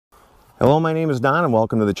Hello, my name is Don and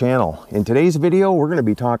welcome to the channel. In today's video, we're going to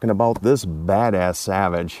be talking about this badass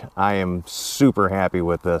Savage. I am super happy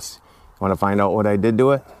with this. Want to find out what I did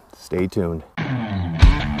to it? Stay tuned.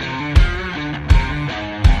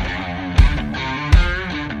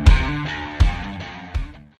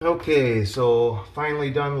 Okay, so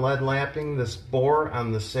finally done lead lapping this bore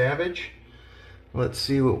on the Savage. Let's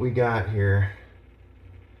see what we got here.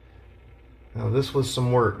 Now this was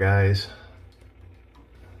some work, guys.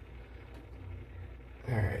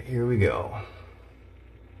 Alright, here we go.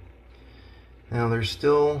 Now there's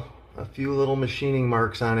still a few little machining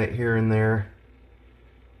marks on it here and there.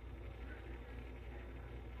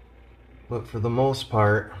 But for the most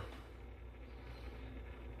part,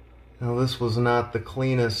 now this was not the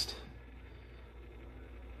cleanest.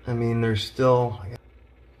 I mean, there's still,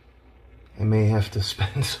 I may have to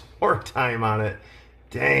spend some more time on it.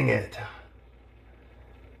 Dang it.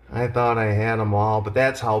 I thought I had them all, but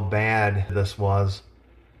that's how bad this was.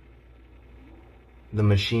 The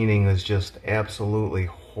machining is just absolutely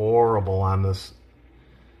horrible on this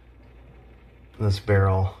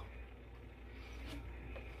barrel.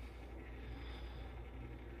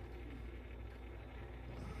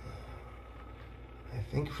 I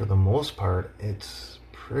think for the most part it's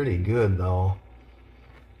pretty good though.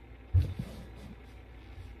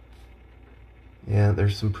 Yeah,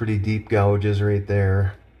 there's some pretty deep gouges right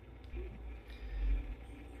there.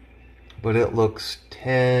 But it looks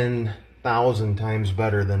 10,000 times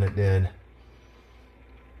better than it did.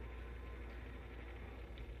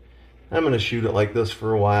 I'm going to shoot it like this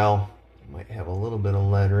for a while. Might have a little bit of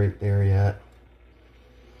lead right there yet.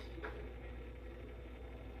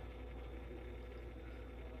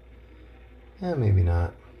 Yeah, maybe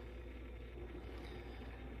not.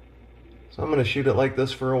 So I'm going to shoot it like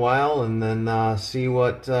this for a while and then see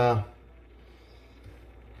what...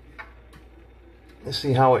 Let's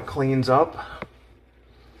see how it cleans up.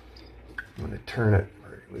 I'm going to turn it.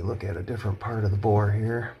 We look at a different part of the bore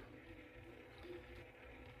here.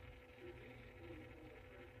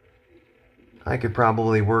 I could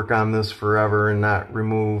probably work on this forever and not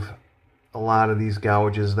remove a lot of these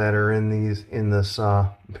gouges that are in this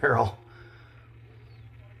barrel.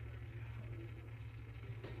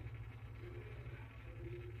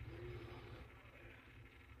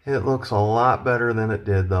 It looks a lot better than it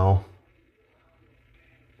did though.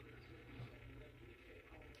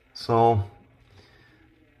 So,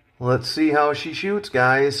 let's see how she shoots,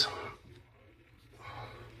 guys.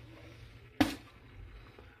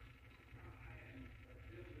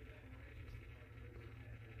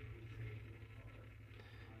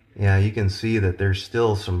 Yeah, you can see that there's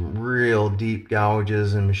still some real deep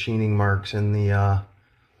gouges and machining marks in the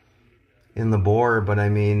bore, but I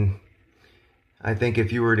mean, I think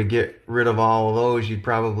if you were to get rid of all of those, you'd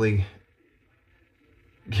probably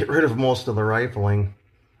get rid of most of the rifling.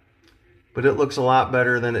 But it looks a lot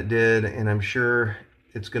better than it did, and I'm sure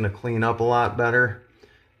it's going to clean up a lot better.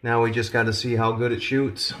 Now we just got to see how good it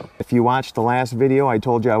shoots. If you watched the last video, I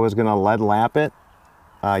told you I was going to lead lap it.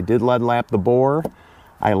 I did lead lap the bore.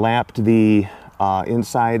 I lapped the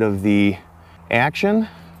inside of the action.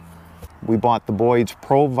 We bought the Boyd's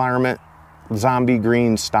Pro Varmint Zombie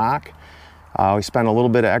Green stock. We spent a little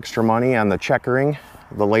bit of extra money on the checkering,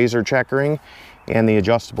 the laser checkering, and the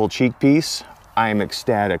adjustable cheek piece. I am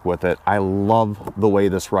ecstatic with it. I love the way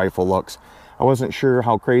this rifle looks. I wasn't sure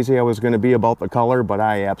how crazy I was going to be about the color, but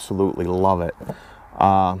I absolutely love it.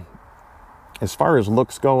 As far as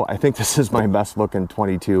looks go, I think this is my best looking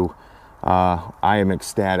 22. I am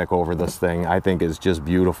ecstatic over this thing. I think it's just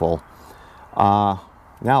beautiful. Now,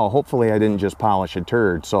 hopefully I didn't just polish a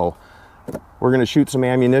turd, so we're going to shoot some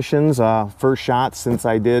ammunitions. First shot since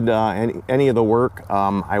I did any of the work.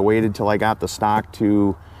 I waited till I got the stock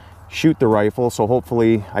to shoot the rifle, so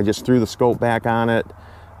hopefully I just threw the scope back on it,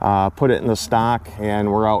 put it in the stock, and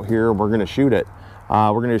we're out here. We're going to shoot it.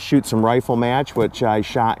 We're going to shoot some rifle match, which I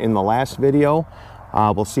shot in the last video.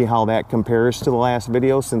 We'll see how that compares to the last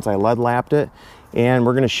video since I lead lapped it. And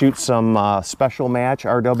we're going to shoot some special match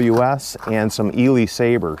RWS and some Eley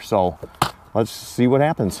saber. So let's see what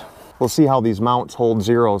happens. We'll see how these mounts hold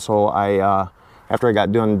zero. So after I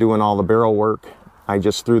got done doing all the barrel work, I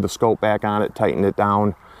just threw the scope back on it, tightened it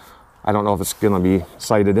down. I don't know if it's going to be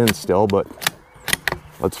sighted in still, but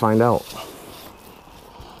let's find out.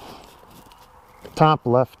 Top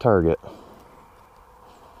left target.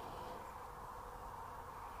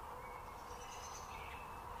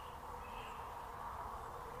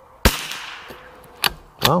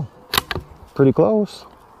 Well, pretty close.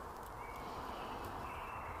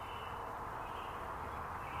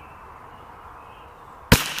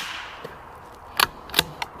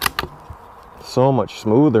 So much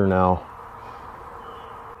smoother now.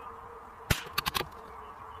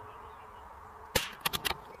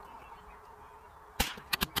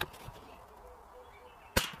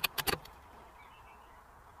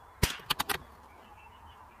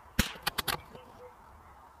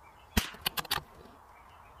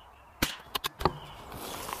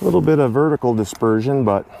 A little bit of vertical dispersion,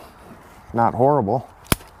 but not horrible.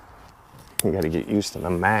 You got to get used to the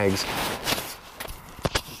mags.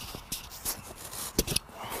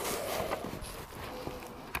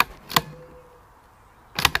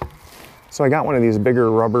 So I got one of these bigger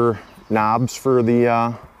rubber knobs for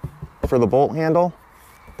the bolt handle.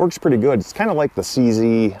 Works pretty good. It's kind of like the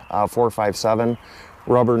CZ 457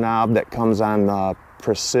 rubber knob that comes on the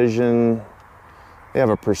Precision. They have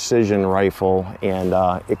a Precision rifle, and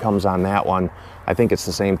it comes on that one. I think it's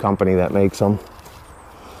the same company that makes them.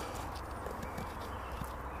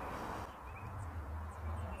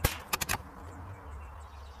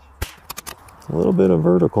 A little bit of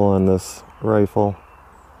vertical on this rifle.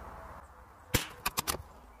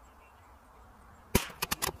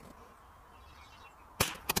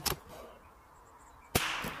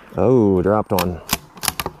 Oh, dropped one.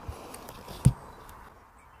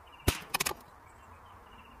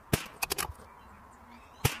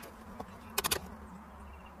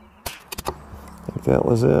 I think that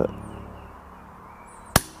was it.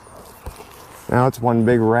 Now it's one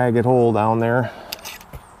big ragged hole down there.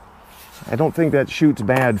 I don't think that shoots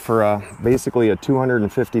bad for basically a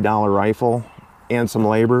 $250 rifle and some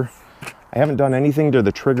labor. I haven't done anything to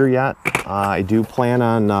the trigger yet. I do plan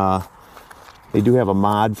on, they do have a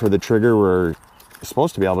mod for the trigger where you're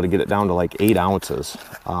supposed to be able to get it down to like 8 ounces.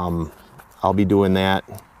 I'll be doing that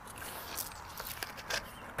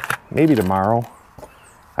maybe tomorrow.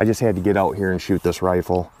 I just had to get out here and shoot this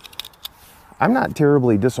rifle. I'm not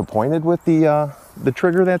terribly disappointed with the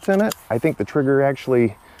trigger that's in it. I think the trigger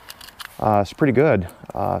actually is pretty good.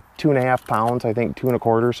 2.5 pounds, I think 2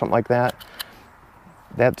 1/4, something like that.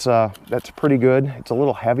 That's pretty good. It's a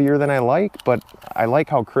little heavier than I like, but I like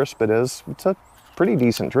how crisp it is. It's a pretty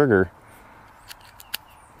decent trigger.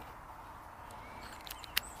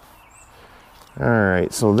 All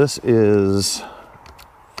right, so this is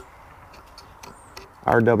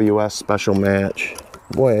RWS Special Match.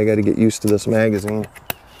 Boy, I got to get used to this magazine.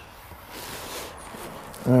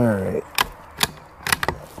 All right.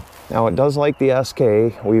 Now it does like the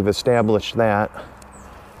SK. We've established that.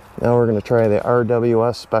 Now we're going to try the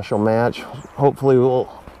RWS Special Match. Hopefully we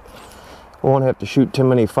won't have to shoot too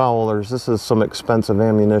many foulers. This is some expensive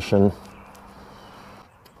ammunition.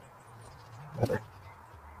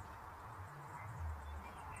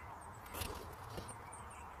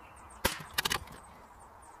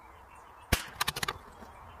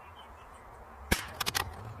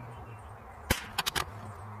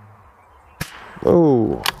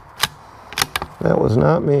 Oh, that was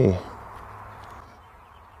not me.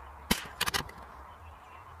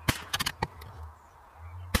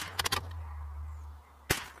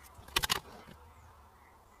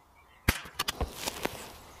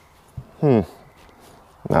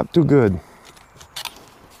 Not too good.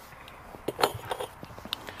 Of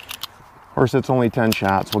course, it's only 10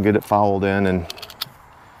 shots. We'll get it fouled in, and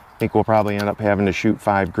I think we'll probably end up having to shoot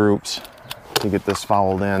 5 groups to get this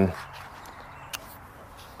fouled in.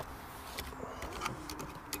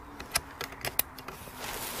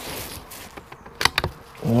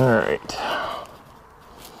 All right.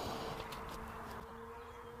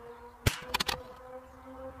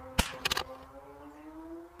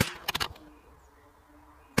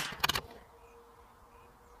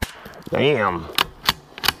 Damn.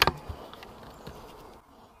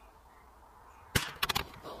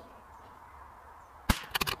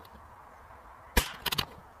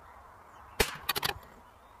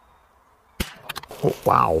 Oh,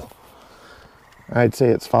 wow. I'd say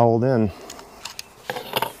it's fouled in.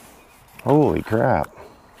 Holy crap.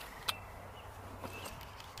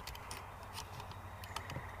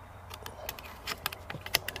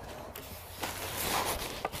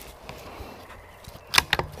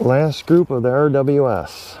 Last group of the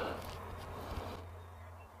RWS.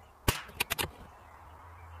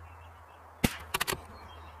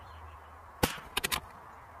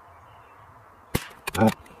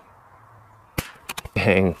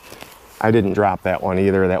 Dang, I didn't drop that one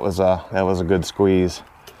either. That was a good squeeze.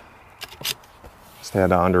 Just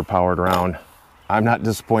had an underpowered round. I'm not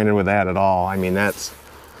disappointed with that at all. I mean, that's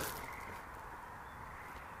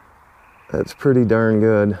pretty darn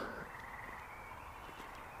good.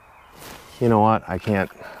 You know what? I got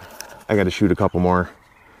to shoot a couple more.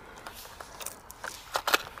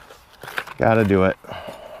 Got to do it.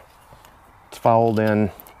 It's fouled in.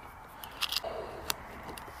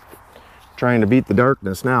 Trying to beat the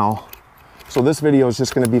darkness now. So this video is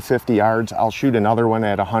just going to be 50 yards. I'll shoot another one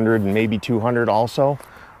at 100 and maybe 200 also,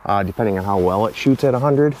 depending on how well it shoots at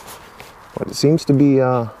 100. But it seems to be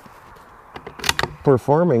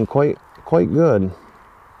performing quite good.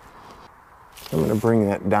 I'm going to bring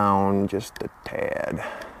that down just a tad.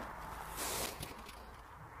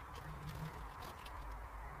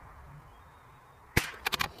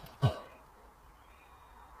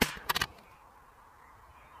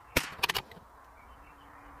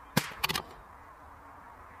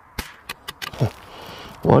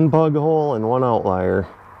 One bug hole and one outlier.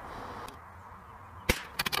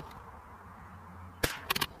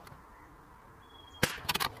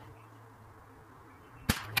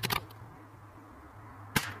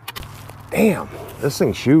 Damn, this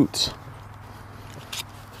thing shoots.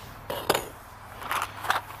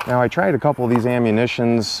 Now I tried a couple of these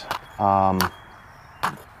ammunitions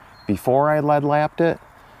before I lead lapped it,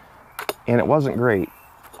 and it wasn't great.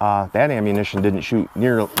 That ammunition didn't shoot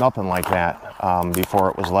near nothing like that before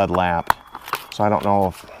it was lead lapped. So I don't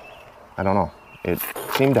know. It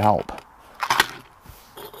seemed to help.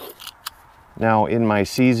 Now in my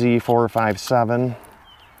CZ457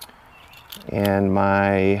 and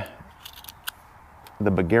the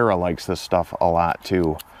Bagheera likes this stuff a lot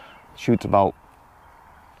too. Shoots about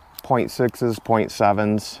 0.6s,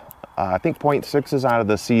 0.7s. I think 0.6s out of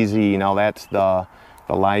the CZ. Now that's the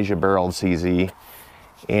Elijah barreled CZ.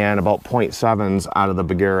 And about 0.7s out of the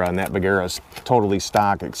Bagheera, and that Bagheera is totally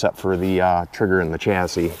stock except for the trigger and the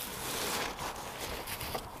chassis.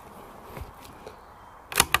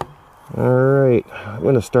 All right, I'm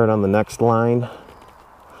going to start on the next line.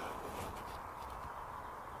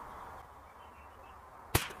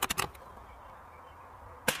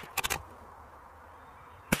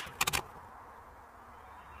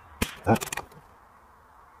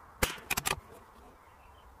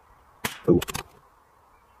 Ooh.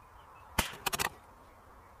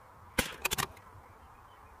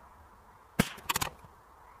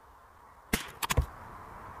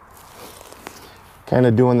 Kind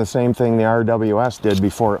of doing the same thing the RWS did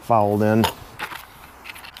before it fouled in.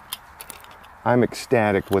 I'm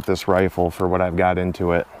ecstatic with this rifle for what I've got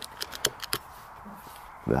into it.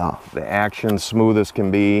 The action's smooth as can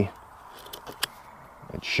be.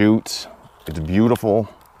 It shoots. It's beautiful.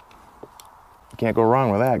 You can't go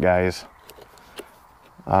wrong with that, guys.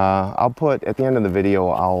 I'll put, at the end of the video,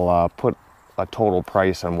 I'll put a total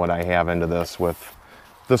price on what I have into this with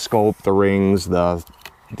the scope, the rings, the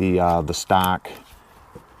stock.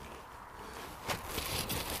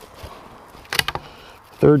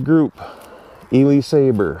 Third group, Eley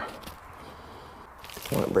Saber.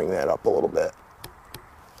 I want to bring that up a little bit.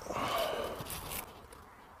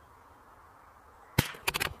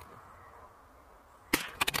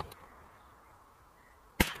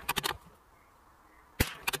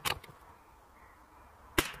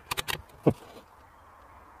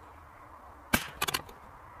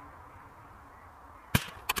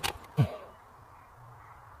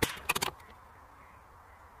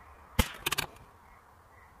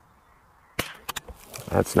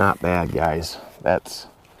 That's not bad, guys. That's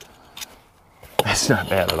not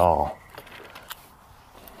bad at all.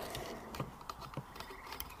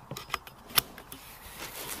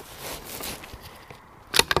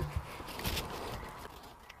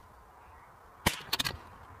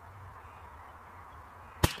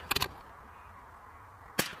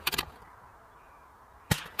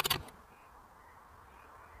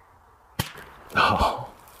 Oh,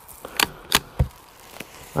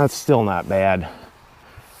 that's still not bad.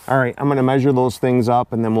 All right, I'm gonna measure those things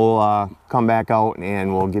up and then we'll come back out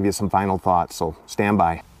and we'll give you some final thoughts, so stand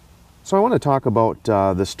by. So I wanna talk about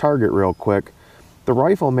this target real quick. The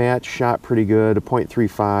rifle match shot pretty good, a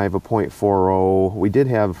 .35, a .40. We did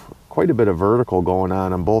have quite a bit of vertical going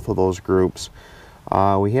on both of those groups.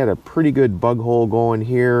 We had a pretty good bug hole going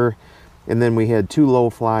here, and then we had two low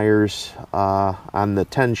flyers on the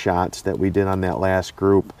 10 shots that we did on that last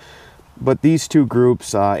group. But these two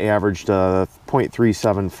groups averaged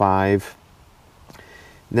 .375.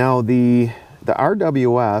 Now the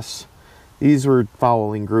RWS, these were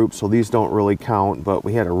fouling groups, so these don't really count, but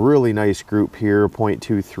we had a really nice group here,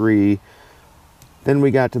 .23. Then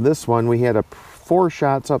we got to this one, we had 4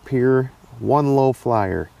 shots up here, 1 low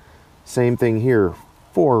flyer. Same thing here,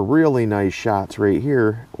 4 really nice shots right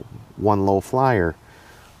here, 1 low flyer.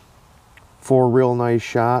 4 real nice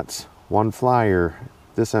shots, 1 flyer.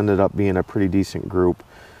 This ended up being a pretty decent group,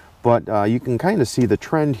 but you can kind of see the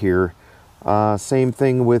trend here. Same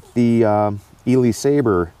thing with the Eley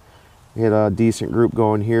Saber. We had a decent group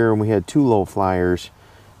going here, and we had 2 low flyers.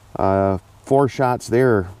 4 shots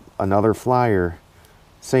there, another flyer.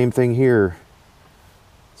 Same thing here.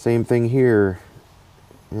 Same thing here.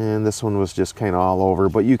 And this one was just kind of all over,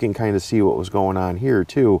 but you can kind of see what was going on here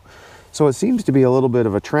too. So it seems to be a little bit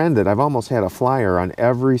of a trend that I've almost had a flyer on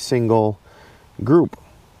every single group.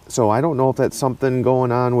 So I don't know if that's something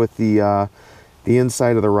going on with the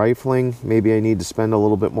inside of the rifling. Maybe I need to spend a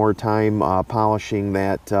little bit more time polishing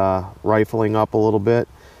that rifling up a little bit.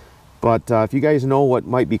 But if you guys know what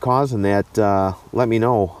might be causing that, let me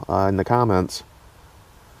know in the comments.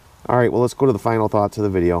 All right, well, let's go to the final thoughts of the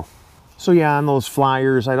video. So yeah, on those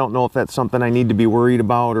flyers, I don't know if that's something I need to be worried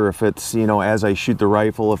about, or if it's, you know, as I shoot the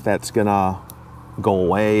rifle, if that's gonna go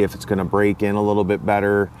away, if it's gonna break in a little bit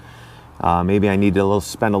better. Maybe I need to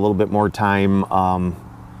spend a little bit more time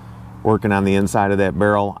working on the inside of that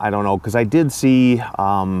barrel. I don't know, because I did see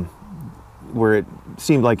where it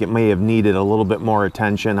seemed like it may have needed a little bit more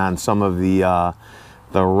attention on some of the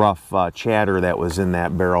rough chatter that was in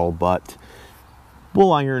that barrel, but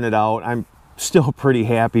we'll iron it out. I'm still pretty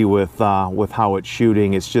happy with how it's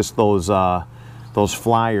shooting. It's just those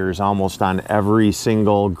flyers, almost on every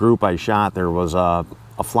single group I shot there was a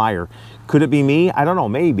flyer. Could it be me? I don't know,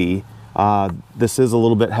 maybe. This is a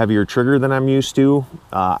little bit heavier trigger than I'm used to.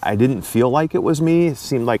 I didn't feel like it was me. It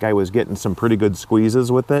seemed like I was getting some pretty good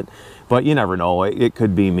squeezes with it, but you never know, it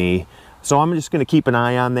could be me. So I'm just going to keep an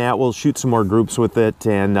eye on that. We'll shoot some more groups with it,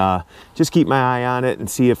 and just keep my eye on it and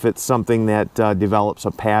see if it's something that develops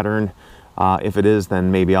a pattern. If it is,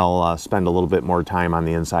 then maybe I'll spend a little bit more time on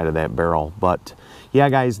the inside of that barrel. But yeah,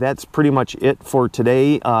 guys, that's pretty much it for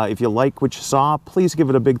today. If you like what you saw, please give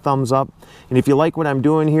it a big thumbs up. And if you like what I'm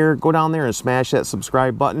doing here, go down there and smash that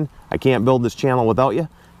subscribe button. I can't build this channel without you.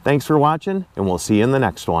 Thanks for watching, and we'll see you in the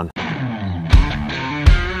next one.